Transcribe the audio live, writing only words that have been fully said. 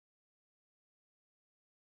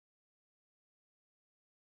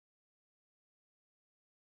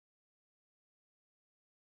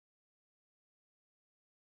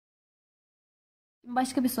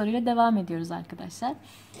Başka bir soruyla devam ediyoruz arkadaşlar.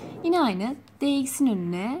 Yine aynı. Dx'in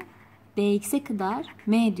önüne dx'e kadar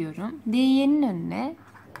m diyorum. dy'nin önüne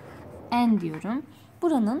n diyorum.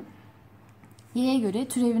 Buranın y'ye göre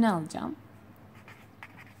türevini alacağım.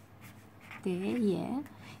 dy.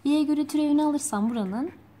 Y'ye göre türevini alırsam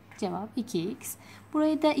buranın cevap 2x.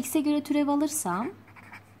 Burayı da x'e göre türev alırsam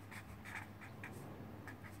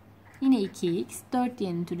yine 2x,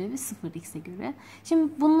 4y'nin türevi 0x'e göre.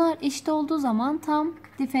 Şimdi bunlar eşit olduğu zaman tam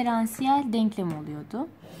diferansiyel denklem oluyordu.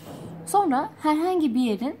 Sonra herhangi bir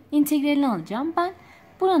yerin integralini alacağım. Ben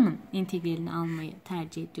buranın integralini almayı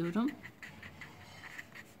tercih ediyorum.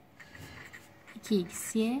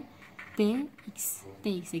 2xy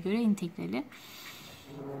dx'e göre integrali.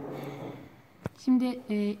 Şimdi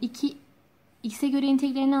x'e göre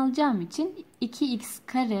integralini alacağım için 2x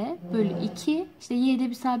kare bölü 2 işte y'de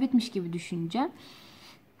bir sabitmiş gibi düşüneceğim.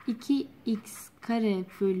 2x kare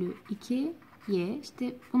bölü 2 y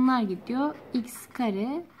işte bunlar gidiyor. X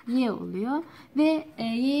kare y oluyor. Ve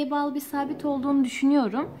y'ye bağlı bir sabit olduğunu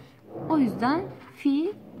düşünüyorum. O yüzden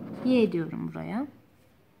fi y diyorum buraya.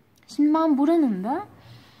 Şimdi ben buranın da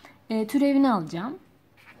türevini alacağım.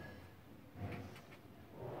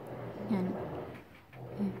 Yani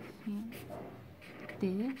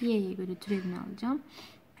y'ye göre türevini alacağım.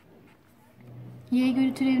 Y'ye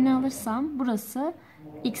göre türevini alırsam burası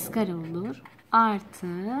x kare olur. Artı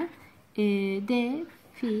d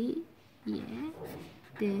fi y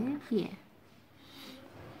d y.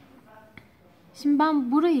 Şimdi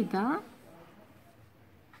ben burayı da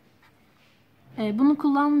bunu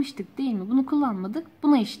kullanmıştık değil mi? Bunu kullanmadık.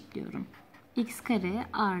 Buna eşitliyorum. X kare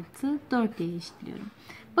artı 4y eşitliyorum.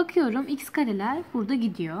 Bakıyorum x kareler burada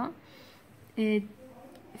gidiyor.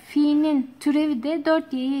 Fi'nin türevi de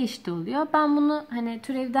 4y'ye eşit oluyor. Ben bunu hani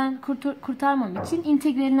türevden kurtarmam için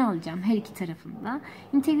integralini alacağım her iki tarafında.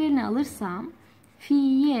 İntegralini alırsam fi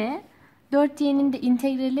y 4y'nin de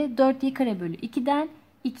integrali 4y kare bölü 2'den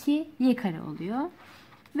 2y kare oluyor.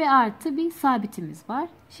 Ve artı bir sabitimiz var.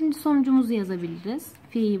 Şimdi sonucumuzu yazabiliriz.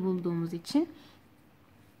 Fi'yi bulduğumuz için.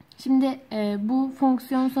 Şimdi bu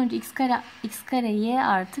fonksiyon sonucu x kare y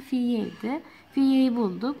artı fi y'ydi. Fi y'yi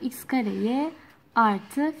bulduk. X kare y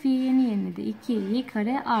artı fi y'nin yerine de 2y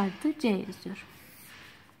kare artı c yazıyorum.